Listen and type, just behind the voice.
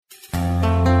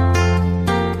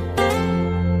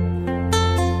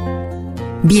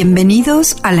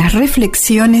Bienvenidos a las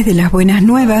Reflexiones de las Buenas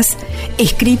Nuevas,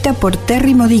 escrita por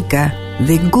Terry Modica,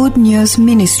 de Good News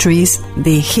Ministries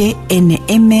de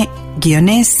gnm-es.org.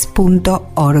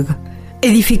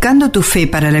 Edificando tu fe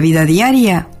para la vida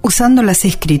diaria usando las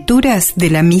escrituras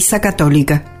de la Misa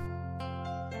Católica.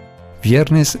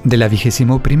 Viernes de la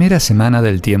 21ª semana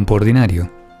del tiempo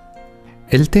ordinario.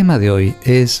 El tema de hoy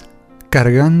es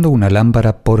Cargando una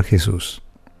lámpara por Jesús.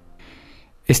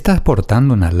 ¿Estás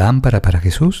portando una lámpara para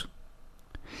Jesús?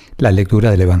 La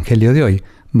lectura del Evangelio de hoy,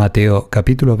 Mateo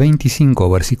capítulo 25,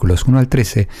 versículos 1 al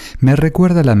 13, me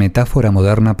recuerda la metáfora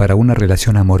moderna para una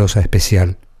relación amorosa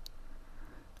especial.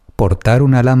 Portar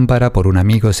una lámpara por un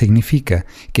amigo significa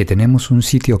que tenemos un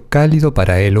sitio cálido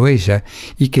para él o ella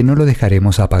y que no lo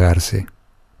dejaremos apagarse.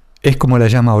 Es como la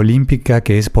llama olímpica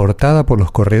que es portada por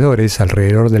los corredores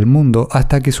alrededor del mundo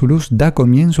hasta que su luz da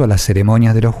comienzo a las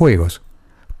ceremonias de los Juegos.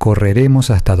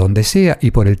 Correremos hasta donde sea y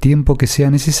por el tiempo que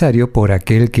sea necesario por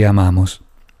aquel que amamos.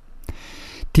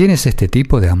 ¿Tienes este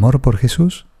tipo de amor por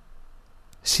Jesús?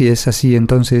 Si es así,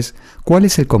 entonces, ¿cuál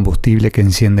es el combustible que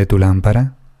enciende tu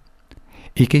lámpara?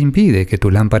 ¿Y qué impide que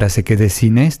tu lámpara se quede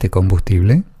sin este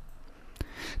combustible?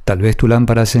 Tal vez tu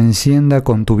lámpara se encienda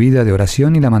con tu vida de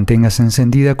oración y la mantengas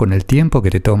encendida con el tiempo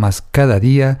que te tomas cada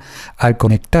día al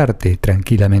conectarte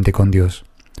tranquilamente con Dios.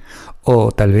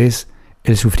 O tal vez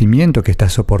el sufrimiento que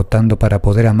estás soportando para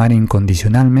poder amar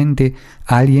incondicionalmente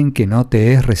a alguien que no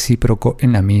te es recíproco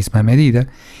en la misma medida,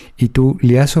 y tú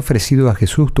le has ofrecido a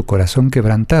Jesús tu corazón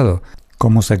quebrantado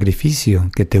como sacrificio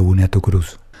que te une a tu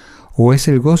cruz. O es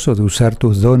el gozo de usar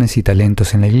tus dones y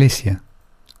talentos en la iglesia.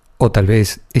 O tal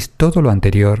vez es todo lo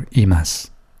anterior y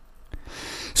más.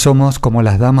 Somos como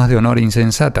las damas de honor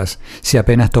insensatas, si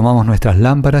apenas tomamos nuestras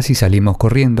lámparas y salimos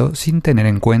corriendo sin tener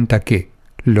en cuenta que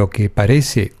lo que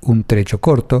parece un trecho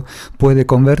corto puede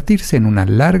convertirse en una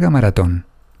larga maratón.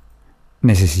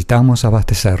 Necesitamos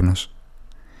abastecernos.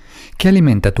 ¿Qué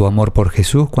alimenta tu amor por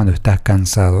Jesús cuando estás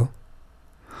cansado?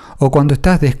 ¿O cuando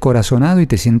estás descorazonado y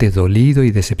te sientes dolido y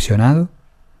decepcionado?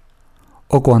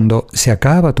 ¿O cuando se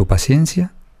acaba tu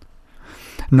paciencia?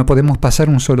 No podemos pasar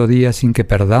un solo día sin que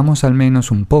perdamos al menos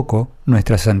un poco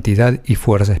nuestra santidad y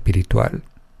fuerza espiritual.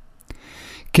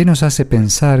 ¿Qué nos hace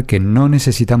pensar que no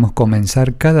necesitamos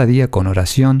comenzar cada día con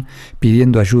oración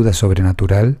pidiendo ayuda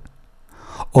sobrenatural?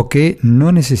 ¿O que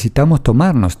no necesitamos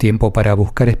tomarnos tiempo para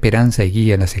buscar esperanza y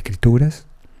guía en las Escrituras?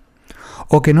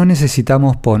 ¿O que no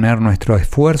necesitamos poner nuestro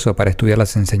esfuerzo para estudiar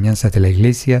las enseñanzas de la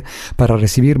Iglesia para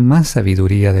recibir más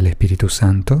sabiduría del Espíritu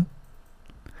Santo?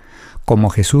 Como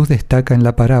Jesús destaca en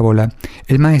la parábola,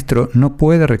 el Maestro no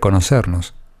puede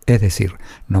reconocernos. Es decir,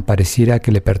 no pareciera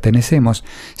que le pertenecemos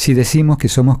si decimos que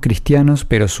somos cristianos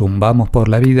pero zumbamos por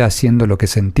la vida haciendo lo que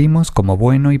sentimos como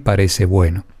bueno y parece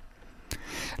bueno.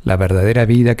 La verdadera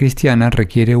vida cristiana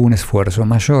requiere un esfuerzo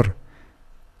mayor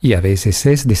y a veces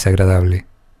es desagradable.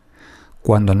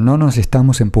 Cuando no nos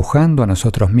estamos empujando a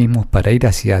nosotros mismos para ir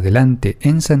hacia adelante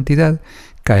en santidad,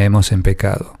 caemos en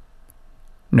pecado.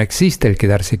 No existe el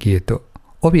quedarse quieto.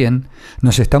 O bien,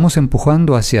 nos estamos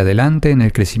empujando hacia adelante en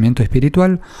el crecimiento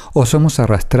espiritual, o somos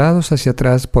arrastrados hacia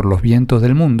atrás por los vientos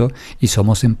del mundo y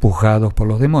somos empujados por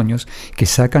los demonios que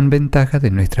sacan ventaja de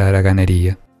nuestra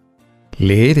haraganería.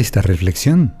 Leer esta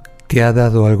reflexión te ha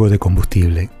dado algo de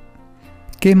combustible.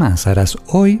 ¿Qué más harás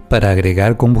hoy para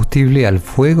agregar combustible al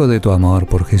fuego de tu amor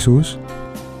por Jesús?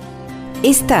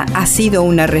 Esta ha sido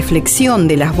una reflexión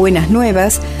de las Buenas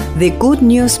Nuevas de Good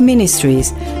News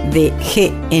Ministries de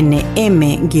gnm-es.org.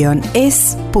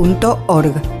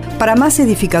 Para más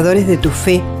edificadores de tu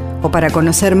fe o para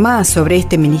conocer más sobre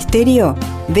este ministerio,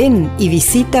 ven y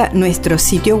visita nuestro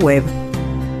sitio web.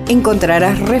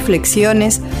 Encontrarás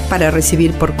reflexiones para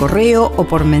recibir por correo o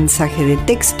por mensaje de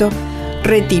texto,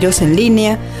 retiros en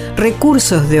línea,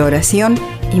 recursos de oración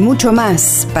y mucho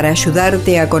más para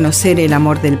ayudarte a conocer el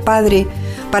amor del Padre,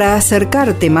 para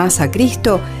acercarte más a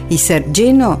Cristo y ser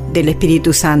lleno del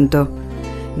Espíritu Santo.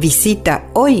 Visita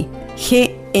hoy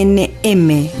gnm-es.org.